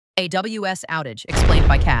AWS Outage, explained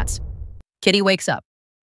by Cats. Kitty wakes up.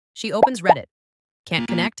 She opens Reddit. Can't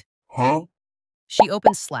connect? Huh? She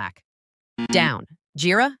opens Slack. Down.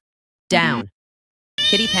 Jira? Down.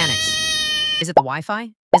 Kitty panics. Is it the Wi-Fi?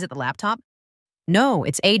 Is it the laptop? No,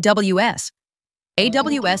 it's AWS.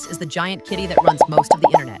 AWS is the giant kitty that runs most of the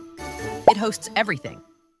internet. It hosts everything.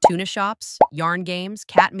 Tuna shops, yarn games,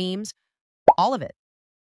 cat memes, all of it.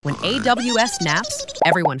 When AWS naps,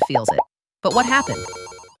 everyone feels it. But what happened?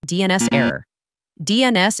 DNS error.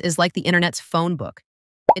 DNS is like the internet's phone book.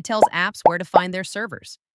 It tells apps where to find their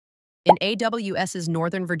servers. In AWS's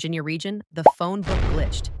Northern Virginia region, the phone book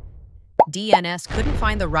glitched. DNS couldn't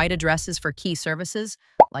find the right addresses for key services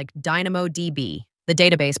like DynamoDB, the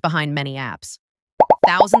database behind many apps.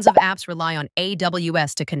 Thousands of apps rely on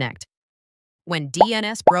AWS to connect. When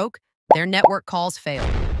DNS broke, their network calls failed.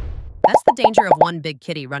 That's the danger of one big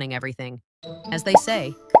kitty running everything. As they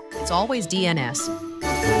say, it's always DNS.